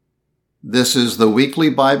This is the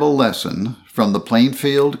weekly Bible lesson from the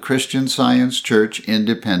Plainfield Christian Science Church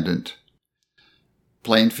Independent,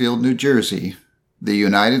 Plainfield, New Jersey, the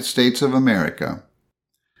United States of America.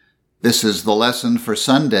 This is the lesson for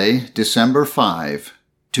Sunday, December 5,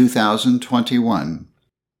 2021.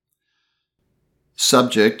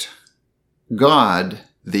 Subject: God,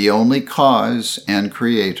 the only cause and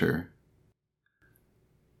creator.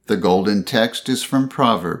 The golden text is from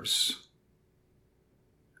Proverbs.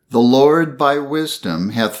 The Lord by wisdom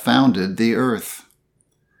hath founded the earth.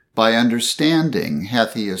 By understanding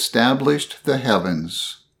hath he established the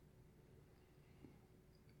heavens.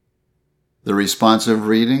 The responsive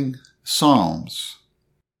reading, Psalms.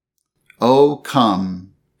 O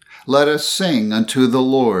come, let us sing unto the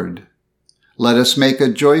Lord. Let us make a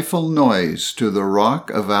joyful noise to the rock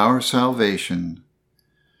of our salvation.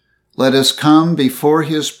 Let us come before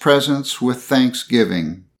his presence with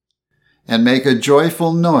thanksgiving, and make a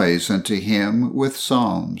joyful noise unto him with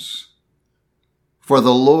psalms. For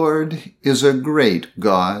the Lord is a great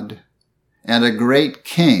God, and a great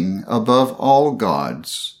King above all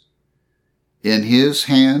gods. In his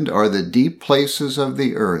hand are the deep places of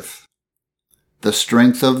the earth. The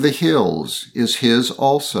strength of the hills is his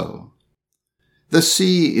also. The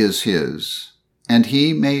sea is his, and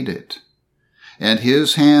he made it, and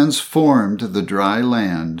his hands formed the dry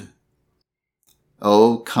land.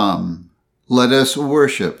 O come, let us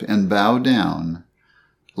worship and bow down.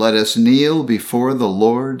 Let us kneel before the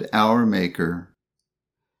Lord our Maker.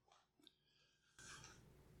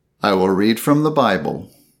 I will read from the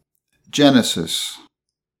Bible. Genesis.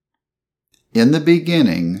 In the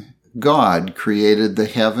beginning, God created the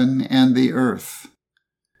heaven and the earth.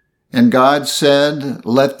 And God said,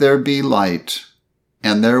 Let there be light,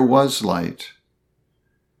 and there was light.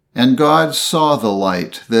 And God saw the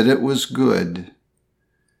light, that it was good.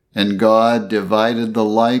 And God divided the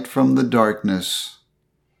light from the darkness.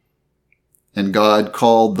 And God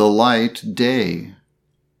called the light day,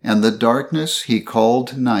 and the darkness he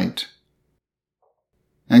called night.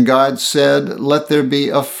 And God said, Let there be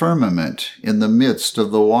a firmament in the midst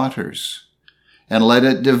of the waters, and let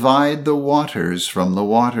it divide the waters from the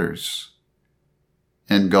waters.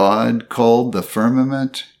 And God called the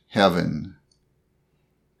firmament heaven.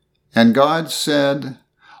 And God said,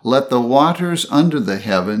 Let the waters under the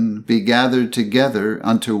heaven be gathered together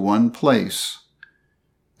unto one place,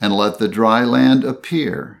 and let the dry land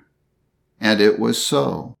appear. And it was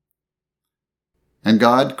so. And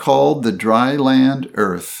God called the dry land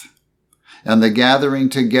earth, and the gathering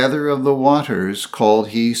together of the waters called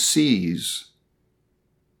he seas.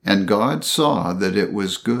 And God saw that it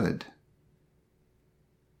was good.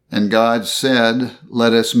 And God said,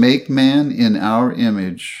 Let us make man in our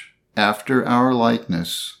image, after our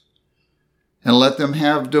likeness, and let them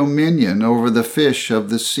have dominion over the fish of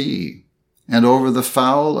the sea, and over the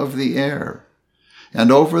fowl of the air,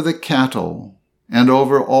 and over the cattle, and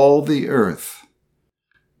over all the earth,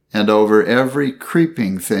 and over every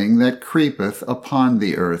creeping thing that creepeth upon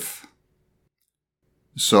the earth.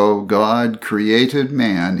 So God created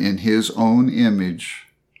man in his own image.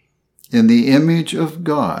 In the image of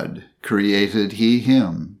God created he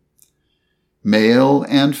him. Male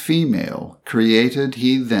and female created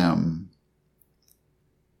he them.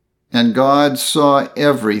 And God saw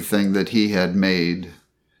everything that he had made,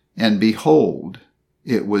 and behold,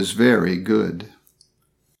 it was very good.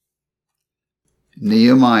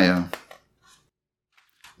 Nehemiah.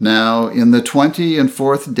 Now in the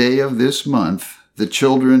 24th day of this month, the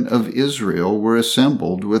children of Israel were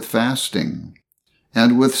assembled with fasting,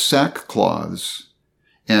 and with sackcloths,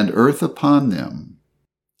 and earth upon them.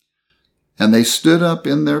 And they stood up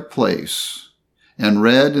in their place, and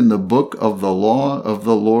read in the book of the law of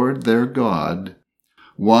the Lord their God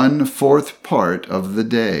 1/4 part of the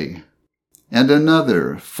day, and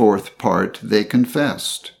another 4th part they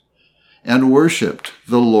confessed, and worshipped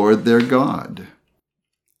the Lord their God.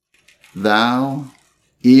 Thou,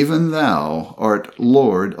 even thou, art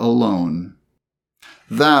Lord alone.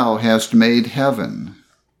 Thou hast made heaven,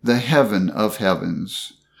 the heaven of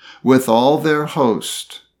heavens, with all their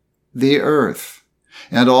host, the earth,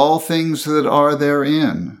 and all things that are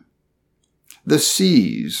therein, the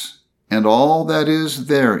seas, and all that is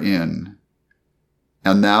therein,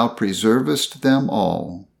 and thou preservest them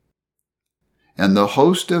all. And the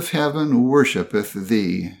host of heaven worshippeth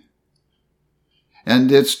thee. And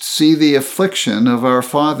didst see the affliction of our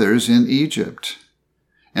fathers in Egypt,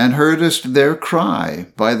 and heardest their cry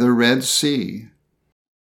by the Red Sea.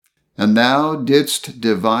 And thou didst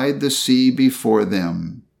divide the sea before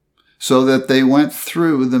them, so that they went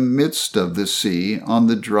through the midst of the sea on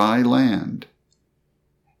the dry land.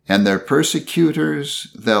 and their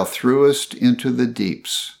persecutors thou threwest into the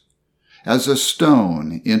deeps, as a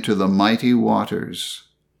stone into the mighty waters,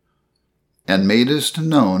 and madest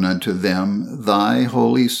known unto them thy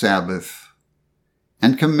holy Sabbath,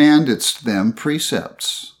 and commandedst them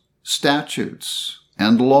precepts, statutes,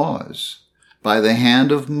 and laws by the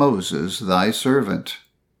hand of Moses thy servant,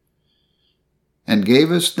 and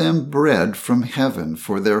gavest them bread from heaven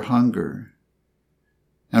for their hunger,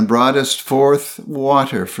 and broughtest forth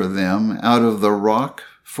water for them out of the rock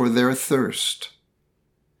for their thirst,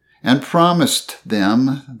 and promised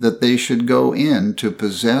them that they should go in to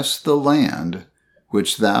possess the land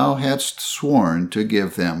which thou hadst sworn to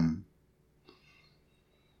give them.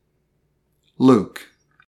 Luke.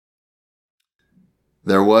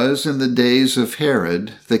 There was in the days of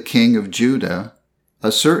Herod, the king of Judah,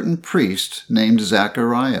 a certain priest named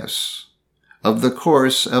Zacharias, of the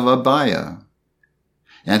course of Abiah,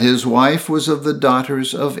 and his wife was of the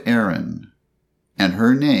daughters of Aaron, and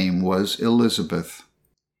her name was Elizabeth.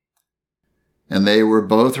 And they were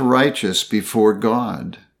both righteous before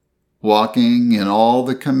God, walking in all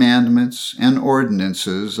the commandments and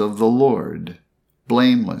ordinances of the Lord,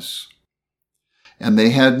 blameless. And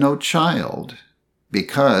they had no child,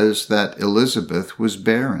 because that Elizabeth was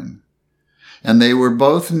barren, and they were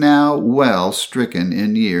both now well stricken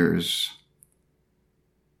in years.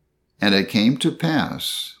 And it came to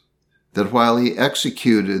pass that while he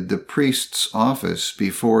executed the priest's office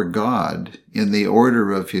before God in the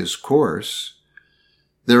order of his course,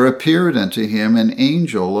 there appeared unto him an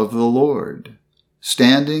angel of the Lord,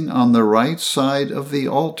 standing on the right side of the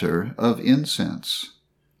altar of incense.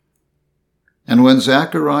 And when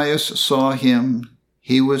Zacharias saw him,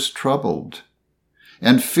 he was troubled,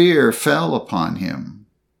 and fear fell upon him.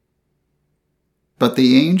 But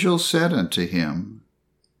the angel said unto him,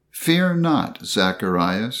 Fear not,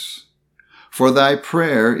 Zacharias, for thy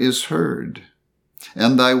prayer is heard,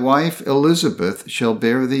 and thy wife Elizabeth shall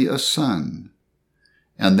bear thee a son,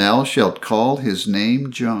 and thou shalt call his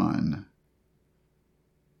name John.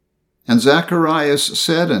 And Zacharias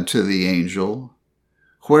said unto the angel,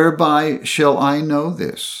 Whereby shall I know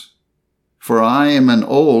this? For I am an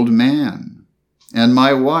old man, and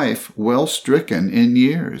my wife well stricken in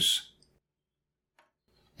years.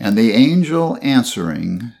 And the angel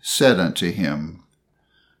answering said unto him,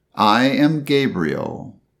 I am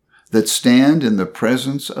Gabriel, that stand in the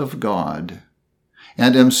presence of God,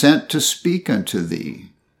 and am sent to speak unto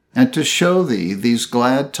thee, and to show thee these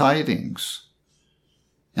glad tidings.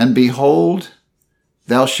 And behold,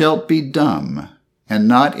 thou shalt be dumb, and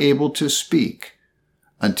not able to speak,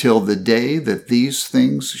 until the day that these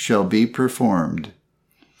things shall be performed,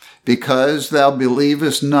 because thou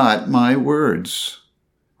believest not my words,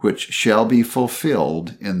 which shall be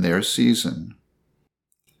fulfilled in their season.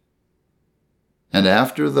 And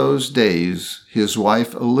after those days his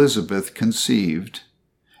wife Elizabeth conceived,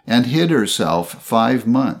 and hid herself 5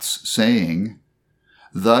 months, saying,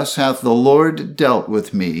 Thus hath the Lord dealt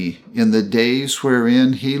with me in the days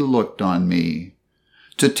wherein he looked on me,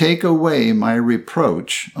 to take away my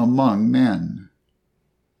reproach among men.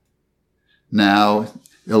 Now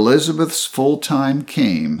Elizabeth's full time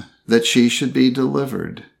came that she should be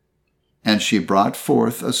delivered, and she brought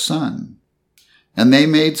forth a son. And they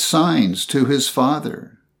made signs to his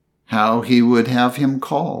father, how he would have him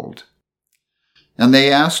called. And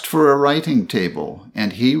they asked for a writing table,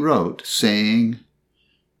 and he wrote, saying,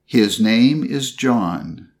 His name is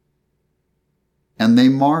John. And they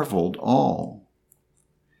marveled all.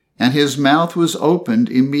 And his mouth was opened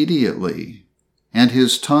immediately, and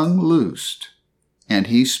his tongue loosed, and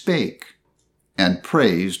he spake, and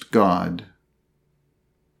praised God.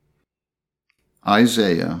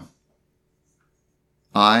 Isaiah.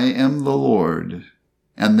 I am the Lord,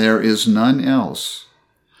 and there is none else.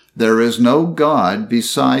 There is no God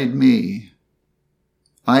beside me.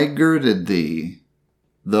 I girded thee,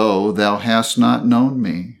 though thou hast not known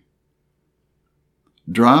me.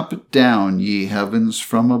 Drop down, ye heavens,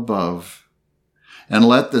 from above, and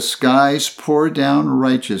let the skies pour down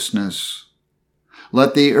righteousness.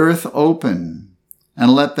 Let the earth open,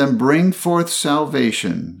 and let them bring forth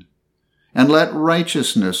salvation, and let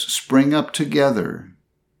righteousness spring up together.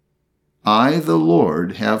 I, the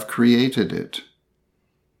Lord, have created it.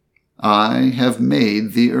 I have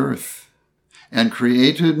made the earth, and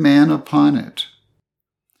created man upon it.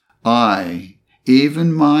 I,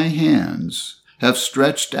 even my hands, have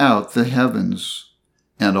stretched out the heavens,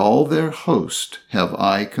 and all their host have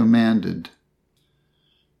I commanded.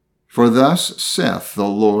 For thus saith the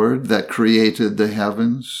Lord that created the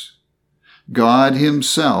heavens, God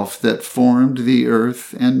himself that formed the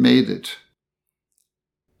earth and made it.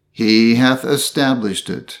 He hath established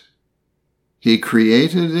it. He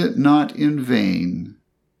created it not in vain.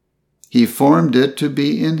 He formed it to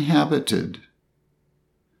be inhabited.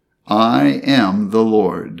 I am the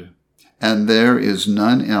Lord, and there is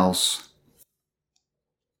none else.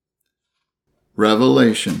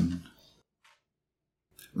 Revelation.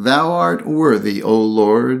 Thou art worthy, O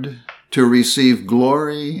Lord, to receive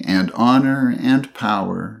glory and honor and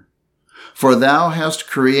power, for thou hast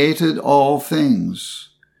created all things,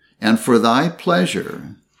 and for thy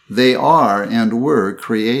pleasure they are and were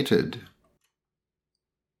created.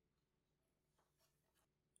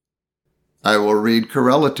 I will read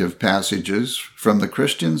correlative passages from the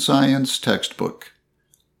Christian Science textbook,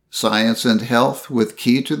 Science and Health with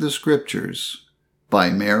Key to the Scriptures, by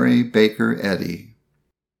Mary Baker Eddy.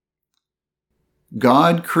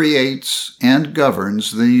 God creates and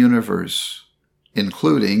governs the universe,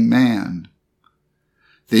 including man.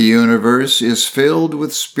 The universe is filled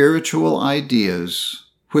with spiritual ideas,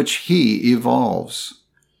 which he evolves,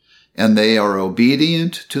 and they are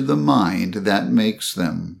obedient to the mind that makes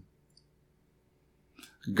them.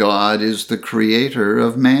 God is the creator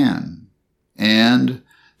of man, and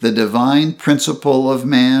the divine principle of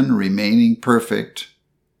man remaining perfect,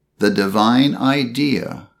 the divine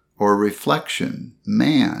idea or reflection,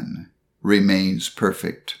 man, remains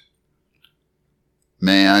perfect.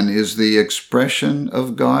 Man is the expression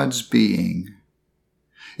of God's being.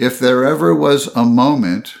 If there ever was a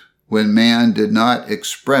moment when man did not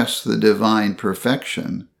express the divine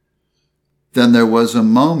perfection, then there was a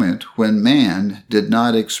moment when man did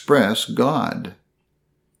not express God,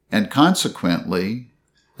 and consequently,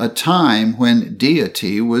 a time when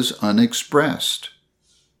deity was unexpressed,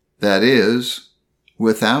 that is,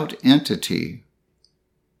 without entity.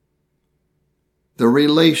 The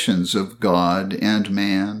relations of God and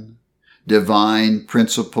man, divine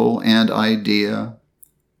principle and idea,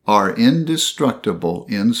 are indestructible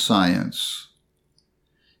in science,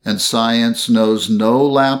 and science knows no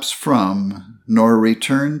lapse from nor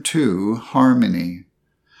return to harmony,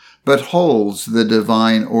 but holds the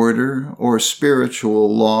divine order or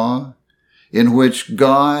spiritual law in which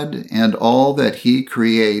God and all that he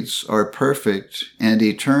creates are perfect and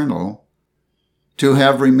eternal, to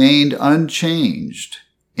have remained unchanged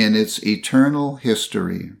in its eternal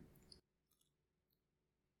history.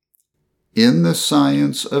 In the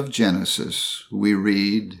science of Genesis, we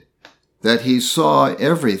read that he saw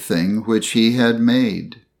everything which he had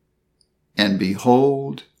made, and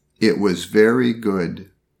behold, it was very good.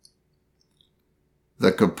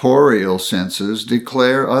 The corporeal senses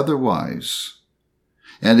declare otherwise,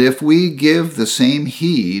 and if we give the same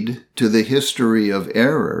heed to the history of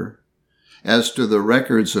error as to the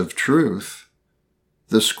records of truth,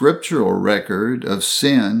 the scriptural record of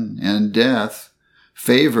sin and death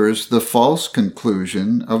favors the false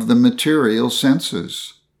conclusion of the material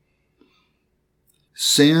senses.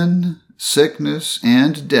 Sin, sickness,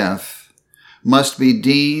 and death must be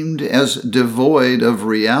deemed as devoid of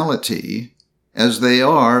reality as they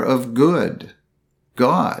are of good,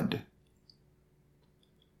 God.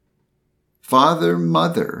 Father,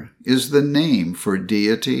 Mother is the name for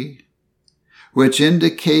deity, which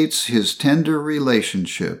indicates his tender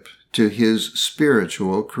relationship to his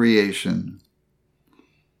spiritual creation.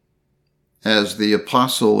 As the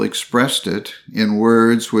apostle expressed it in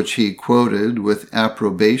words which he quoted with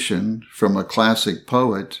approbation from a classic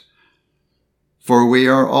poet, "For we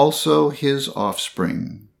are also his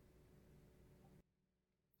offspring."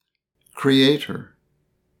 Creator,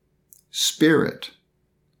 spirit,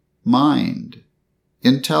 mind,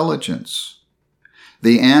 intelligence,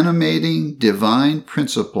 the animating divine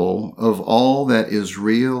principle of all that is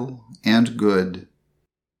real and good,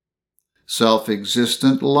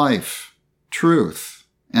 self-existent life, truth,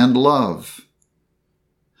 and love,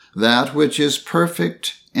 that which is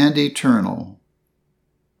perfect and eternal,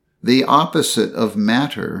 the opposite of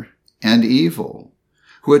matter and evil,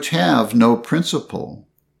 which have no principle.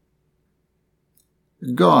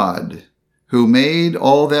 God, who made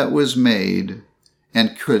all that was made,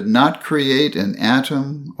 and could not create an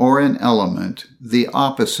atom or an element the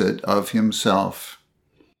opposite of himself.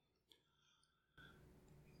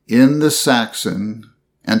 In the Saxon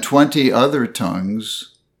and 20 other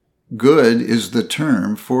tongues, good is the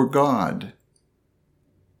term for God.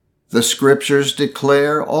 The Scriptures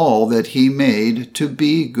declare all that he made to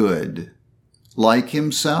be good, like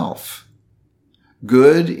himself,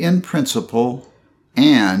 good in principle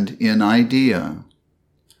and in idea.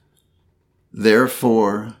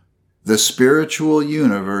 Therefore, the spiritual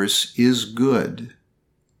universe is good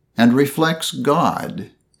and reflects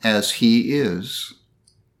God as he is.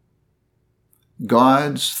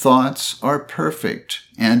 God's thoughts are perfect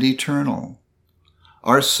and eternal,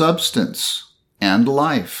 are substance and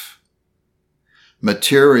life.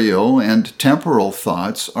 Material and temporal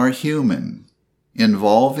thoughts are human,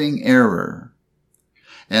 involving error.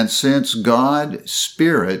 And since God,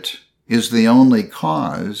 Spirit, is the only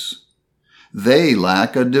cause, they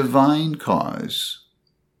lack a divine cause.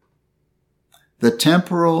 The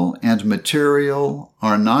temporal and material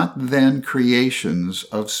are not then creations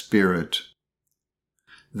of Spirit.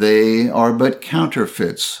 They are but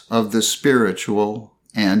counterfeits of the spiritual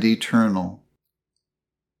and eternal.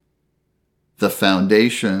 The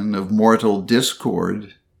foundation of mortal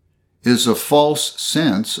discord is a false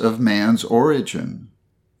sense of man's origin.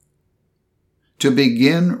 To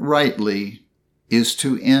begin rightly is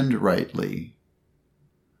to end rightly.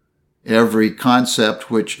 Every concept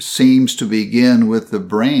which seems to begin with the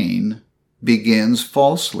brain begins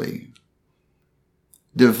falsely.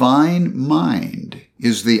 Divine mind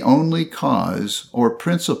is the only cause or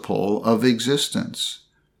principle of existence.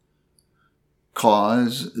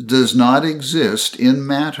 Cause does not exist in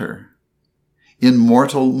matter, in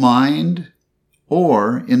mortal mind,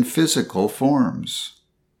 or in physical forms.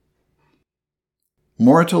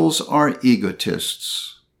 Mortals are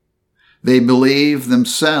egotists. They believe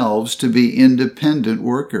themselves to be independent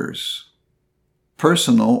workers,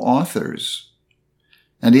 personal authors,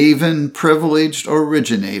 and even privileged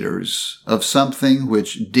originators of something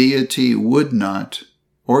which deity would not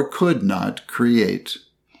or could not create.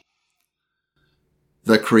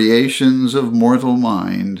 The creations of mortal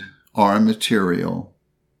mind are material.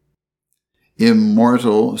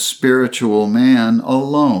 Immortal spiritual man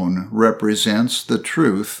alone represents the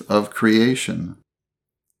truth of creation.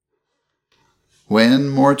 When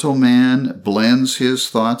mortal man blends his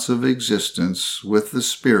thoughts of existence with the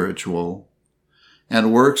spiritual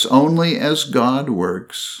and works only as God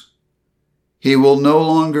works, he will no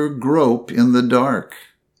longer grope in the dark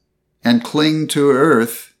and cling to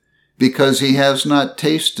earth because he has not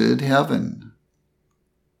tasted heaven.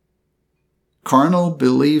 Carnal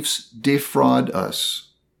beliefs defraud us.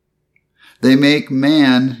 They make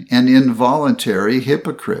man an involuntary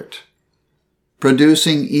hypocrite,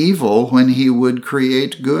 producing evil when he would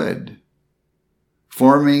create good,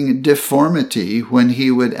 forming deformity when he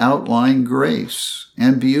would outline grace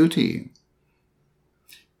and beauty,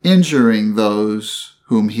 injuring those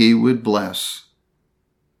whom he would bless.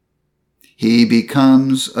 He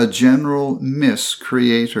becomes a general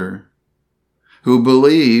miscreator, who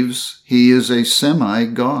believes he is a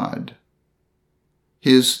semi-God.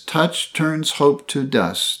 His touch turns hope to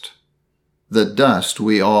dust, the dust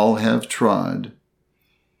we all have trod.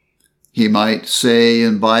 He might say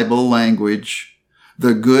in Bible language,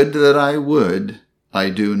 "The good that I would, I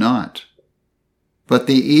do not, but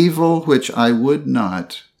the evil which I would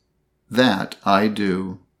not, that I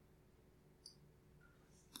do."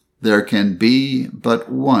 There can be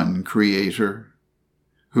but one Creator,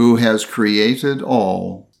 who has created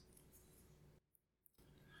all.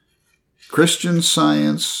 Christian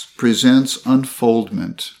Science presents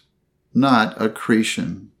unfoldment, not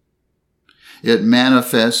accretion. It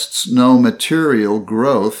manifests no material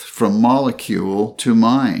growth from molecule to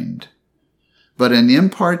mind, but an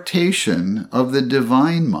impartation of the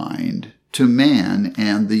divine mind to man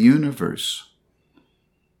and the universe.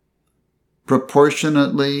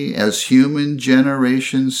 Proportionately as human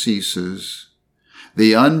generation ceases,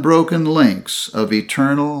 the unbroken links of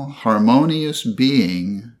eternal, harmonious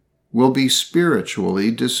being will be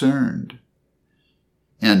spiritually discerned.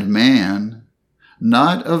 And man,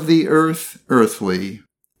 not of the earth earthly,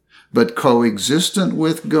 but coexistent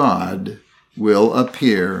with God, will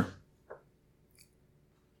appear.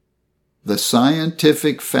 The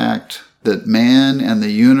scientific fact that man and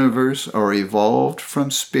the universe are evolved from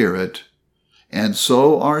spirit, and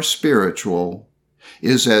so are spiritual,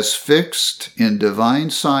 is as fixed in divine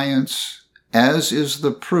science as is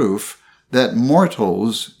the proof that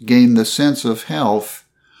mortals gain the sense of health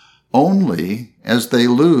only as they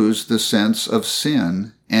lose the sense of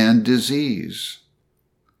sin and disease.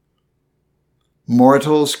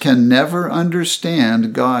 Mortals can never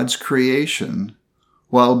understand God's creation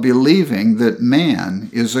while believing that man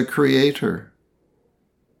is a creator.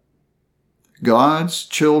 God's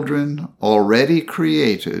children, already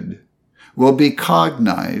created, will be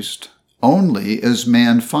cognized only as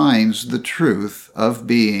man finds the truth of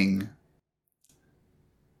being.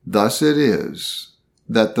 Thus it is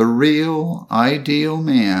that the real, ideal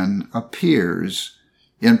man appears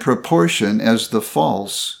in proportion as the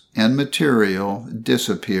false and material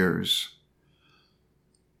disappears.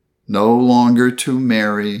 No longer to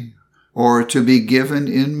marry or to be given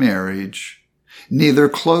in marriage neither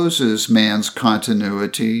closes man's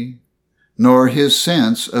continuity nor his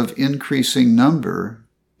sense of increasing number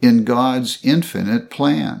in God's infinite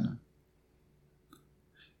plan.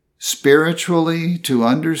 Spiritually, to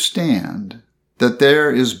understand that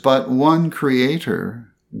there is but one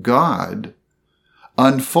Creator, God,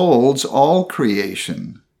 unfolds all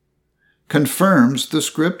creation, confirms the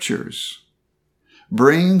Scriptures,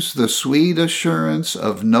 brings the sweet assurance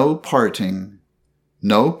of no parting,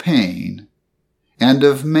 no pain, and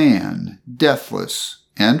of man deathless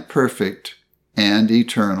and perfect and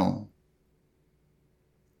eternal.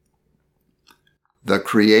 The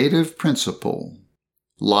creative principle,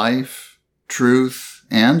 life, truth,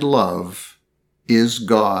 and love, is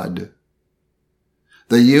God.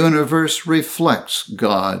 The universe reflects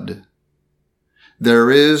God.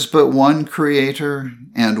 There is but one Creator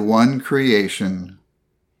and one creation.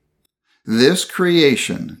 This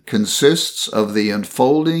creation consists of the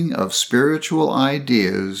unfolding of spiritual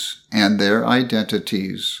ideas and their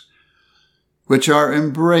identities, which are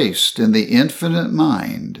embraced in the infinite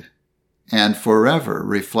mind and forever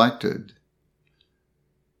reflected.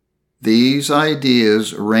 These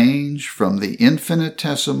ideas range from the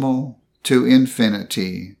infinitesimal to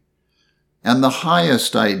infinity, and the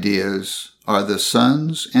highest ideas are the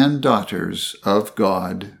sons and daughters of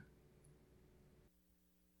God.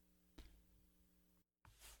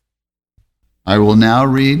 I will now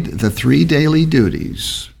read the 3 daily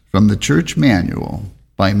duties from the Church Manual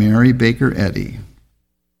by Mary Baker Eddy.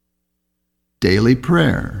 Daily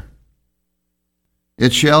Prayer.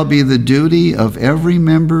 It shall be the duty of every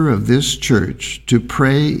member of this church to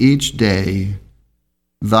pray each day,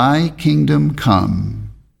 Thy kingdom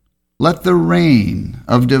come. Let the reign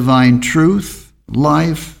of divine truth,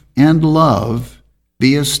 life, and love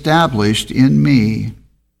be established in me,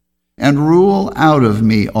 and rule out of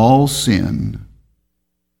me all sin.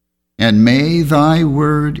 And may thy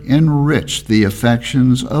word enrich the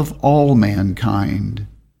affections of all mankind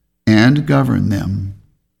and govern them.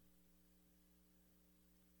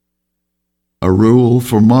 A rule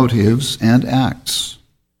for motives and acts.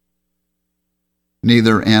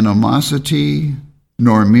 Neither animosity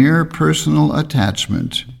nor mere personal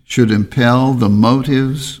attachment should impel the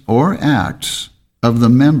motives or acts of the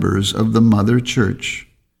members of the Mother Church.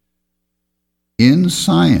 In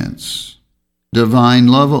science, divine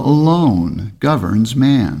love alone governs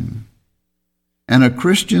man, and a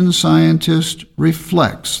Christian scientist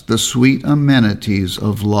reflects the sweet amenities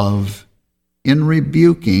of love in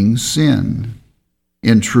rebuking sin,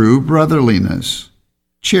 in true brotherliness,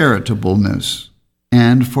 charitableness,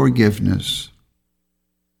 and forgiveness.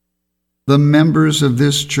 The members of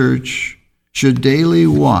this church should daily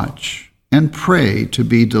watch and pray to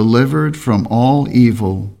be delivered from all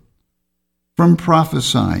evil, from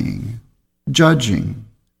prophesying, judging,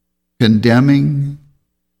 condemning,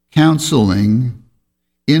 counseling,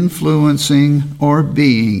 influencing, or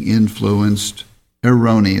being influenced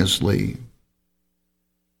erroneously.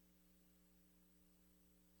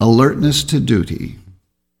 Alertness to duty.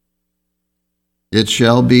 It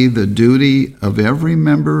shall be the duty of every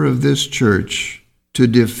member of this church to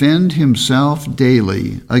defend himself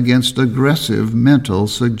daily against aggressive mental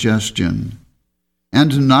suggestion,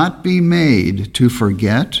 and not be made to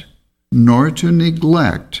forget nor to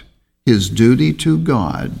neglect his duty to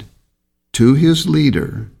God, to his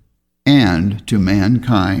leader, and to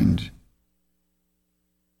mankind.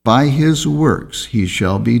 By his works he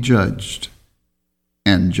shall be judged,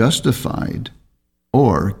 and justified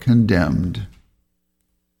or condemned.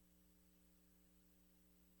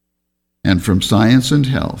 And from Science and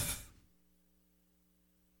Health.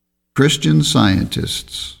 Christian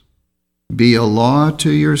scientists, be a law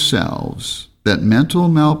to yourselves that mental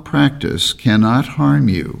malpractice cannot harm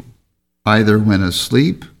you, either when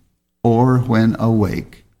asleep or when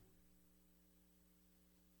awake.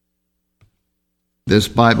 This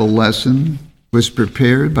Bible lesson was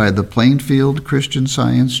prepared by the Plainfield Christian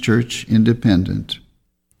Science Church Independent.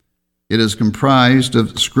 It is comprised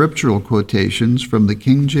of scriptural quotations from the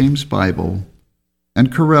King James Bible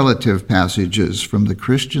and correlative passages from the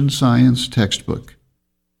Christian Science textbook,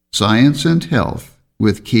 Science and Health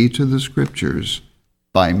with Key to the Scriptures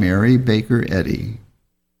by Mary Baker Eddy.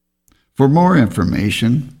 For more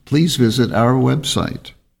information, please visit our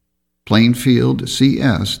website,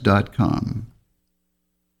 plainfieldcs.com.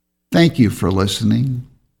 Thank you for listening,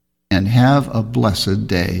 and have a blessed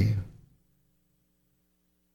day.